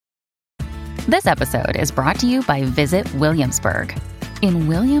This episode is brought to you by Visit Williamsburg. In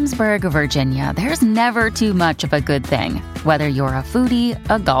Williamsburg, Virginia, there's never too much of a good thing. Whether you're a foodie,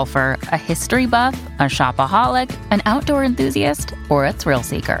 a golfer, a history buff, a shopaholic, an outdoor enthusiast, or a thrill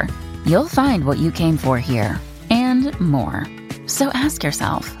seeker, you'll find what you came for here and more. So ask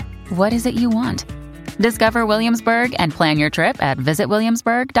yourself, what is it you want? Discover Williamsburg and plan your trip at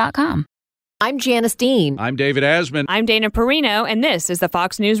visitwilliamsburg.com. I'm Janice Dean. I'm David Asman. I'm Dana Perino, and this is the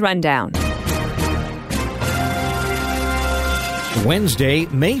Fox News Rundown. Wednesday,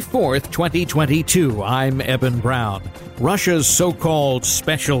 May 4th, 2022. I'm Eben Brown. Russia's so-called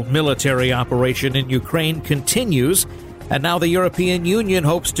special military operation in Ukraine continues, and now the European Union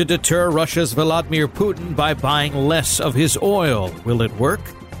hopes to deter Russia's Vladimir Putin by buying less of his oil. Will it work?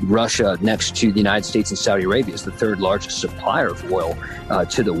 Russia, next to the United States and Saudi Arabia, is the third largest supplier of oil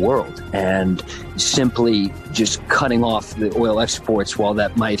to the world. And simply just cutting off the oil exports, while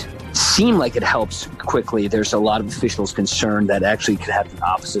that might seem like it helps quickly, there's a lot of officials concerned that actually could have the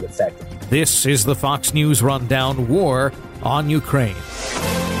opposite effect. This is the Fox News Rundown: War on Ukraine.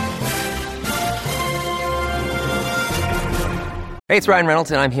 Hey, it's Ryan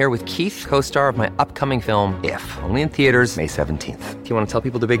Reynolds, and I'm here with Keith, co-star of my upcoming film, If, only in theaters May 17th. Do you want to tell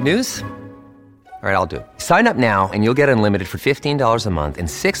people the big news? All right, I'll do it. Sign up now and you'll get unlimited for $15 a month and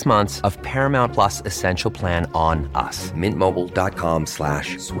 6 months of Paramount Plus Essential Plan on us.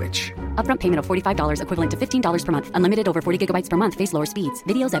 MintMobile.com/switch. Upfront payment of $45 equivalent to $15 per month. Unlimited over 40 gigabytes per month. Face lower speeds.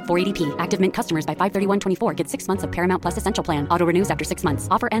 Videos at 480p. Active Mint customers by 531.24 get 6 months of Paramount Plus Essential Plan. Auto renews after 6 months.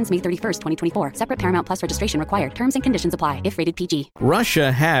 Offer ends May 31st, 2024. Separate Paramount Plus registration required. Terms and conditions apply if rated PG.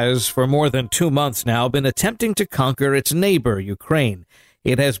 Russia has, for more than 2 months now, been attempting to conquer its neighbor, Ukraine.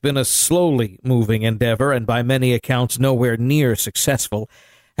 It has been a slowly moving endeavor and by many accounts nowhere near successful.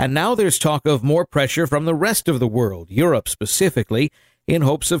 And now there's talk of more pressure from the rest of the world, Europe specifically, in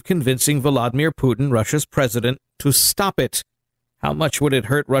hopes of convincing Vladimir Putin, Russia's president, to stop it. How much would it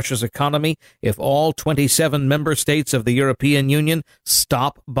hurt Russia's economy if all 27 member states of the European Union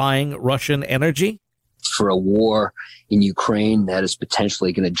stop buying Russian energy? For a war in Ukraine that is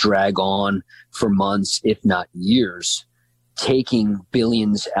potentially going to drag on for months, if not years, taking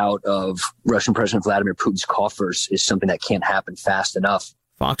billions out of Russian President Vladimir Putin's coffers is something that can't happen fast enough.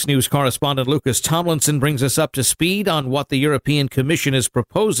 Fox News correspondent Lucas Tomlinson brings us up to speed on what the European Commission is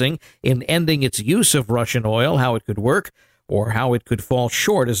proposing in ending its use of Russian oil, how it could work, or how it could fall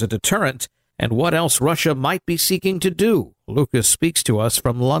short as a deterrent, and what else Russia might be seeking to do. Lucas speaks to us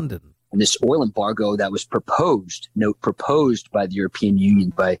from London. And this oil embargo that was proposed by the European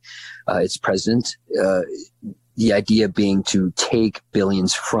Union, by its president, the idea being to take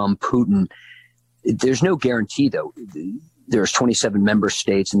billions from Putin. There's no guarantee, though. There's 27 member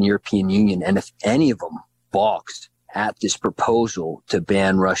states in the European Union, and if any of them balks at this proposal to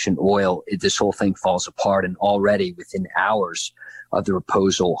ban Russian oil, this whole thing falls apart. And already within hours of the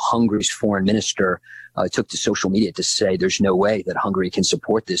proposal, Hungary's foreign minister took to social media to say there's no way that Hungary can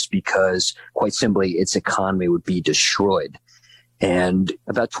support this because, quite simply, its economy would be destroyed. And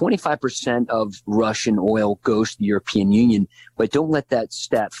about 25% of Russian oil goes to the European Union, but don't let that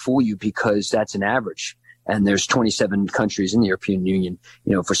stat fool you because that's an average. And there's 27 countries in the European Union.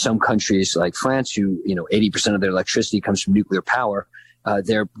 You know, for some countries like France, 80% of their electricity comes from nuclear power,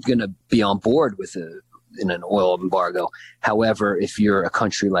 they're going to be on board with in an oil embargo. However, if you're a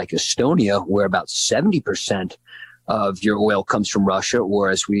country like Estonia, where about 70% of your oil comes from Russia, or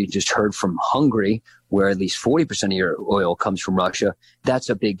as we just heard from Hungary, where at least 40% of your oil comes from Russia, that's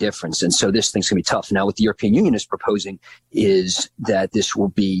a big difference. And so this thing's going to be tough. Now, what the European Union is proposing is that this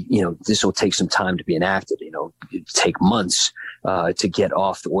will take some time to be enacted, take months to get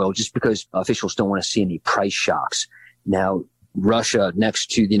off the oil, just because officials don't want to see any price shocks. Now, Russia, next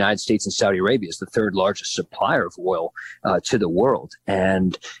to the United States and Saudi Arabia, is the third largest supplier of oil to the world.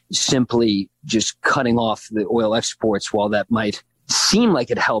 And simply just cutting off the oil exports, while that might seem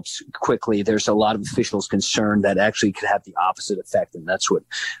like it helps quickly, there's a lot of officials concerned that actually could have the opposite effect. And that's what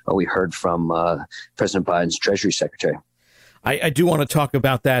we heard from President Biden's Treasury Secretary. I do want to talk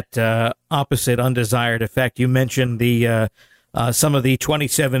about that opposite undesired effect. You mentioned the some of the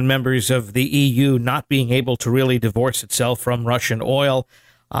 27 members of the EU not being able to really divorce itself from Russian oil.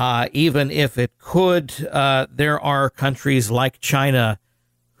 Even if it could, there are countries like China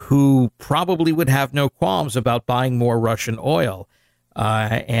who probably would have no qualms about buying more Russian oil.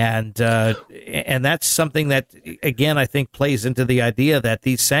 And that's something that, again, I think plays into the idea that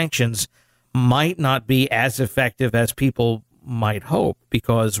these sanctions might not be as effective as people might hope,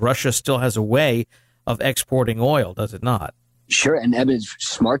 because Russia still has a way of exporting oil, does it not? Sure, and it's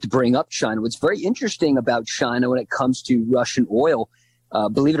smart to bring up China. What's very interesting about China when it comes to Russian oil,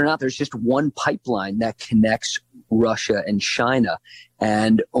 believe it or not, there's just one pipeline that connects Russia and China,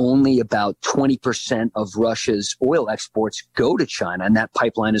 and only about 20% of Russia's oil exports go to China, and that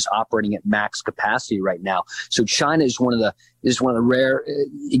pipeline is operating at max capacity right now. So China is one of the rare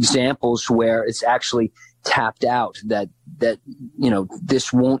examples where it's actually tapped out. That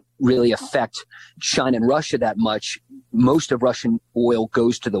this won't really affect China and Russia that much. Most of Russian oil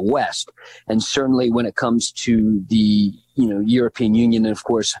goes to the West, and certainly when it comes to the European Union, and of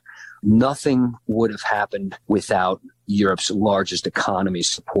course, nothing would have happened without Europe's largest economy's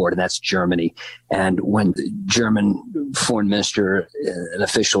support, and that's Germany. And when the German foreign minister and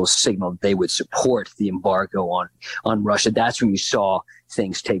officials signaled they would support the embargo on Russia, that's when you saw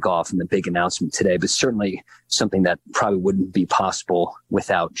things take off in the big announcement today. But certainly something that probably wouldn't be possible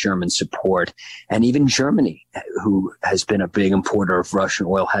without German support. And even Germany, who has been a big importer of Russian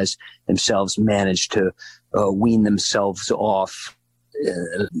oil, has themselves managed to wean themselves off.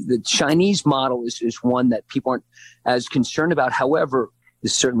 The Chinese model is one that people aren't as concerned about. However,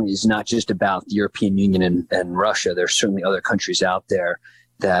 this certainly is not just about the European Union and Russia. There are certainly other countries out there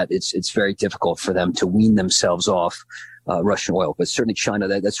that it's very difficult for them to wean themselves off Russian oil. But certainly China,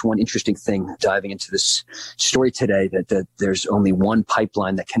 that's one interesting thing diving into this story today, that there's only one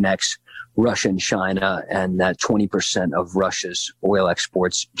pipeline that connects Russia and China, and that 20% of Russia's oil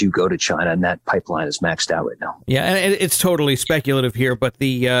exports do go to China, and that pipeline is maxed out right now. Yeah, and it's totally speculative here, but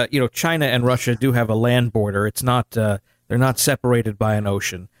the China and Russia do have a land border. It's not they're not separated by an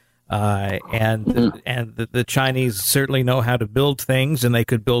ocean, and the Chinese certainly know how to build things, and they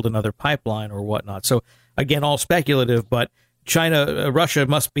could build another pipeline or whatnot. So again, all speculative, but Russia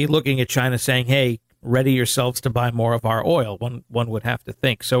must be looking at China saying, "Hey, ready yourselves to buy more of our oil." One would have to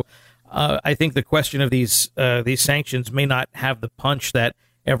think so. I think the question of these sanctions may not have the punch that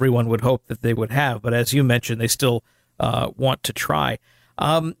everyone would hope that they would have, but as you mentioned, they still want to try.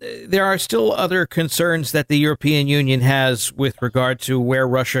 There are still other concerns that the European Union has with regard to where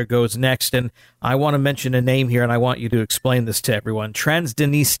Russia goes next, and I want to mention a name here, and I want you to explain this to everyone.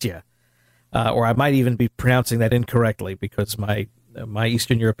 Transnistria, or I might even be pronouncing that incorrectly because my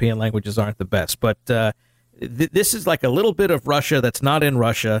Eastern European languages aren't the best, but this is like a little bit of Russia that's not in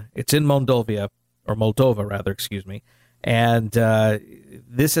Russia. It's in Moldova, excuse me. And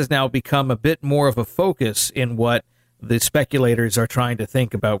this has now become a bit more of a focus in what the speculators are trying to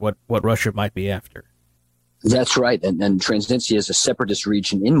think about what Russia might be after. That's right. And Transnistria is a separatist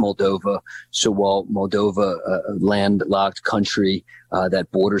region in Moldova. So while Moldova, a landlocked country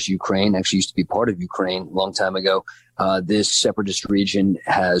that borders Ukraine, actually used to be part of Ukraine a long time ago, this separatist region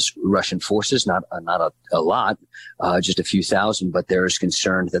has Russian forces, not a lot, just a few thousand, but there is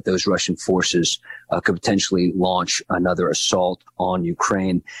concern that those Russian forces could potentially launch another assault on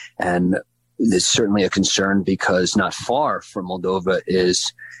Ukraine. And it's certainly a concern because not far from Moldova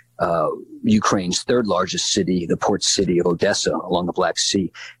is Ukraine's third largest city, the port city of Odessa along the Black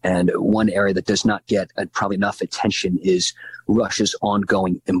Sea. And one area that does not get probably enough attention is Russia's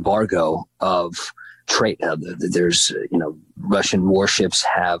ongoing embargo of trade. There's, Russian warships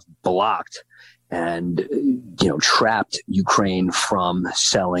have blocked and, trapped Ukraine from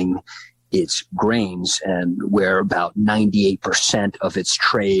selling its grains, and where about 98% of its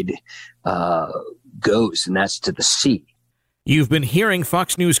trade goes, and that's to the sea. You've been hearing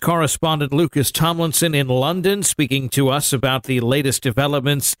Fox News correspondent Lucas Tomlinson in London speaking to us about the latest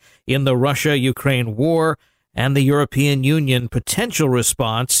developments in the Russia-Ukraine war and the European Union potential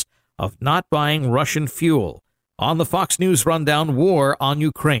response of not buying Russian fuel. On the Fox News Rundown, War on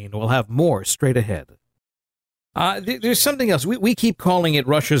Ukraine. We'll have more straight ahead. There's something else. We keep calling it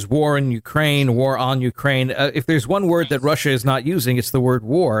Russia's war in Ukraine, war on Ukraine. If there's one word that Russia is not using, it's the word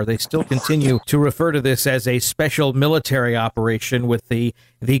war. They still continue to refer to this as a special military operation with the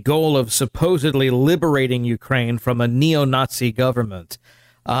goal of supposedly liberating Ukraine from a neo-Nazi government.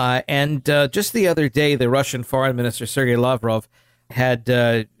 And just the other day, the Russian Foreign Minister, Sergei Lavrov,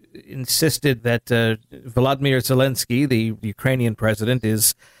 had insisted that Volodymyr Zelensky, the Ukrainian president,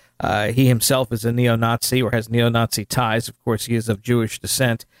 he himself is a neo-Nazi or has neo-Nazi ties. Of course, he is of Jewish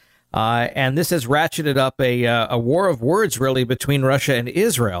descent. And this has ratcheted up a war of words, really, between Russia and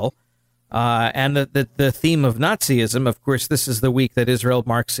Israel. And the theme of Nazism, of course, this is the week that Israel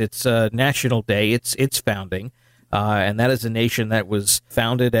marks its national day, its founding. And that is a nation that was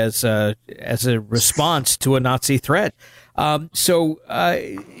founded as a response to a Nazi threat. So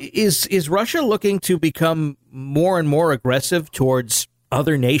is Russia looking to become more and more aggressive towards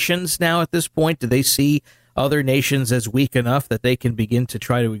other nations now at this point? Do they see other nations as weak enough that they can begin to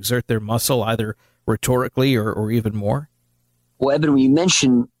try to exert their muscle either rhetorically or even more? Well, Evan, when you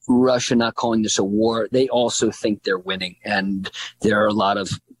mention Russia not calling this a war, they also think they're winning. And there are a lot of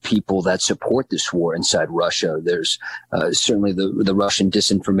people that support this war inside Russia. There's certainly the Russian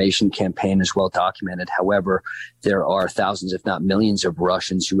disinformation campaign is well documented. However, there are thousands, if not millions, of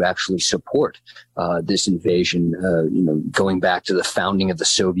Russians who actually support this invasion. Going back to the founding of the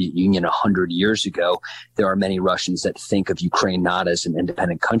Soviet Union 100 years ago, there are many Russians that think of Ukraine not as an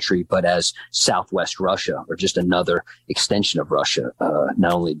independent country, but as Southwest Russia, or just another extension of Russia,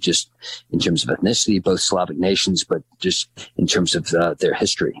 not only just in terms of ethnicity, both Slavic nations, but just in terms of their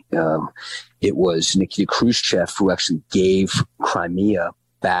history. It was Nikita Khrushchev who actually gave Crimea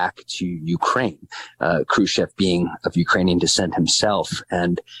back to Ukraine, Khrushchev being of Ukrainian descent himself.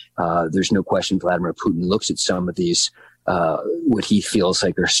 And there's no question Vladimir Putin looks at some of these what he feels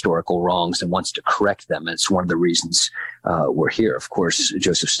like are historical wrongs and wants to correct them. And it's one of the reasons we're here. Of course,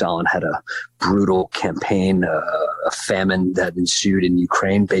 Joseph Stalin had a brutal campaign, a famine that ensued in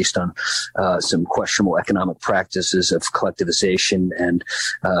Ukraine based on some questionable economic practices of collectivization and,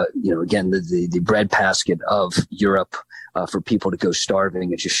 again, the breadbasket of Europe for people to go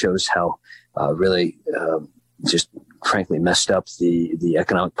starving. It just shows how really just frankly messed up the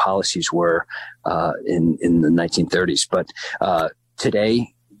economic policies were in the 1930s. But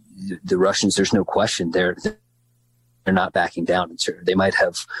today, the Russians, there's no question, they're not backing down. They might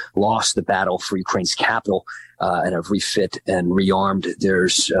have lost the battle for Ukraine's capital and have refit and rearmed.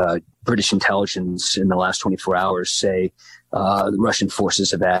 There's British intelligence in the last 24 hours say the Russian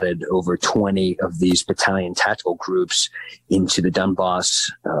forces have added over 20 of these battalion tactical groups into the Donbass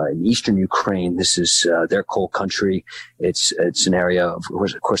in eastern Ukraine. This is their coal country. It's an area, of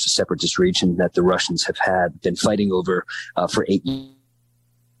course, a separatist region that the Russians have been fighting over for 8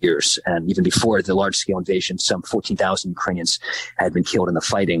 years. And even before the large-scale invasion, some 14,000 Ukrainians had been killed in the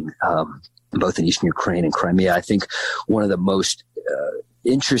fighting, both in eastern Ukraine and Crimea. I think one of the most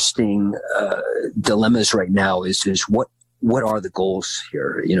interesting dilemmas right now is what are the goals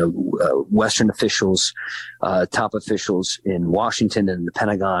here? Western officials, top officials in Washington and the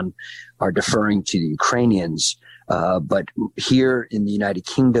Pentagon are deferring to the Ukrainians. But here in the United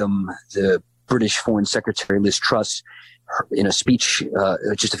Kingdom, the British Foreign Secretary Liz Truss, in a speech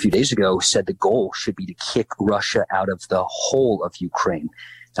just a few days ago, said the goal should be to kick Russia out of the whole of Ukraine.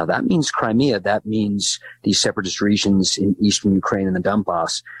 Now, that means Crimea. That means these separatist regions in eastern Ukraine and the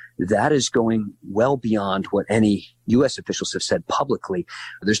Donbass. That is going well beyond what any U.S. officials have said publicly.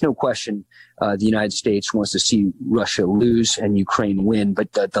 There's no question the United States wants to see Russia lose and Ukraine win.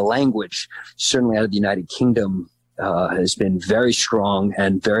 But the language, certainly out of the United Kingdom, has been very strong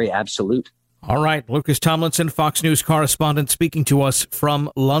and very absolute. All right. Lucas Tomlinson, Fox News correspondent, speaking to us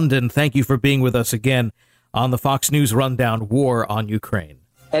from London. Thank you for being with us again on the Fox News Rundown, War on Ukraine.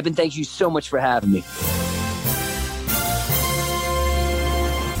 Evan, thank you so much for having me.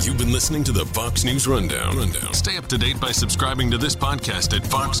 You've been listening to the Fox News Rundown. Stay up to date by subscribing to this podcast at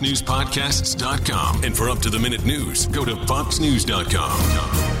foxnewspodcasts.com. And for up-to-the-minute news, go to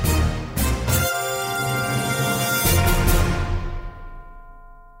foxnews.com.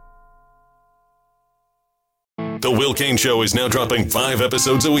 The Will Cain Show is now dropping 5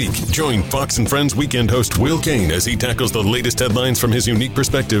 episodes a week. Join Fox and Friends weekend host Will Cain as he tackles the latest headlines from his unique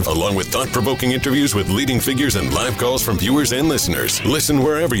perspective, along with thought-provoking interviews with leading figures and live calls from viewers and listeners. Listen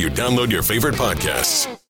wherever you download your favorite podcasts.